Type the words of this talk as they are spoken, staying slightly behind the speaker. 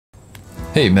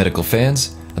Hey medical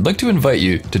fans, I'd like to invite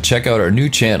you to check out our new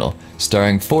channel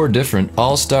starring 4 different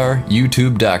all-star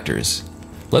YouTube doctors.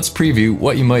 Let's preview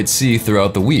what you might see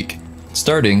throughout the week,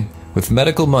 starting with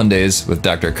Medical Mondays with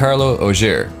Dr. Carlo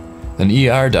Auger, an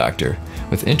ER doctor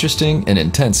with interesting and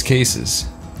intense cases.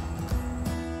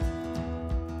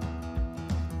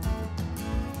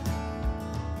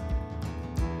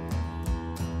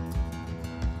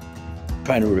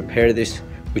 Trying to repair this,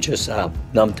 we just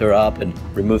numbed her up and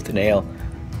removed the nail.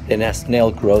 Then as the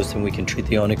nail grows, then we can treat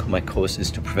the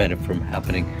onychomycosis to prevent it from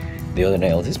happening in the other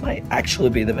nail. This might actually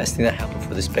be the best thing that happened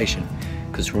for this patient,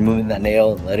 because removing that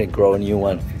nail and letting it grow a new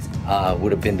one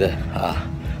would have been the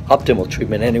optimal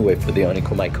treatment anyway for the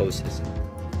onychomycosis.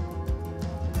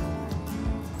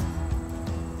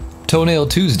 Toenail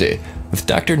Tuesday with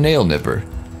Dr. Nail Nipper,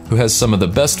 who has some of the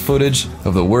best footage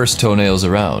of the worst toenails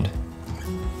around.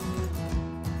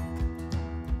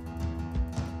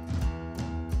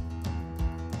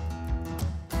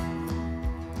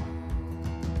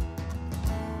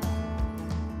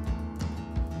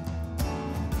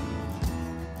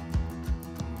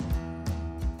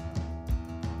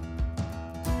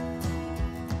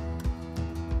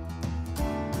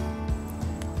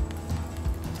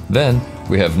 Then,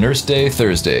 we have Nurse Day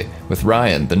Thursday with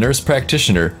Ryan, the nurse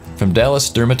practitioner from Dallas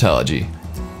Dermatology.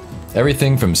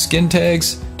 Everything from skin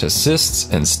tags to cysts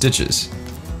and stitches.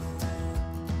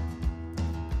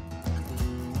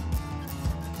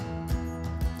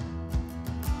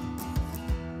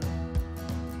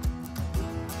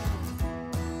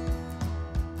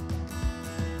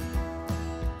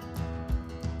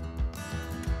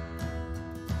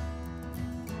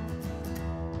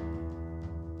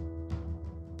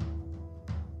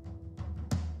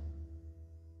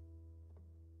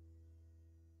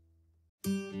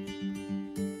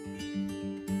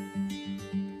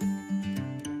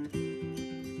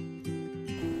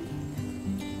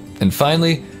 And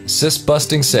finally, Cyst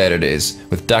Busting Saturdays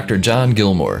with Dr. John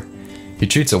Gilmore. He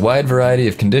treats a wide variety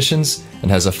of conditions and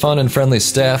has a fun and friendly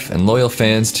staff and loyal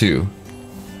fans too.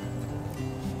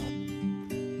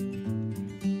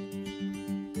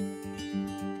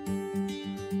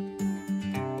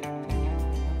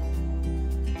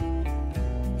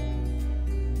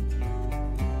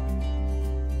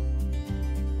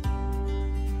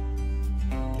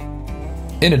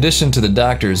 In addition to the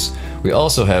doctors, we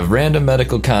also have random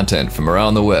medical content from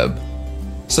around the web,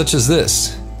 such as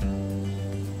this.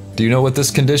 Do you know what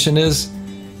this condition is?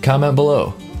 Comment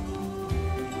below.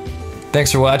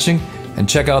 Thanks for watching, and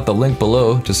check out the link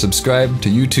below to subscribe to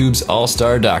YouTube's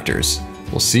All-Star Doctors.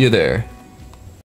 We'll see you there.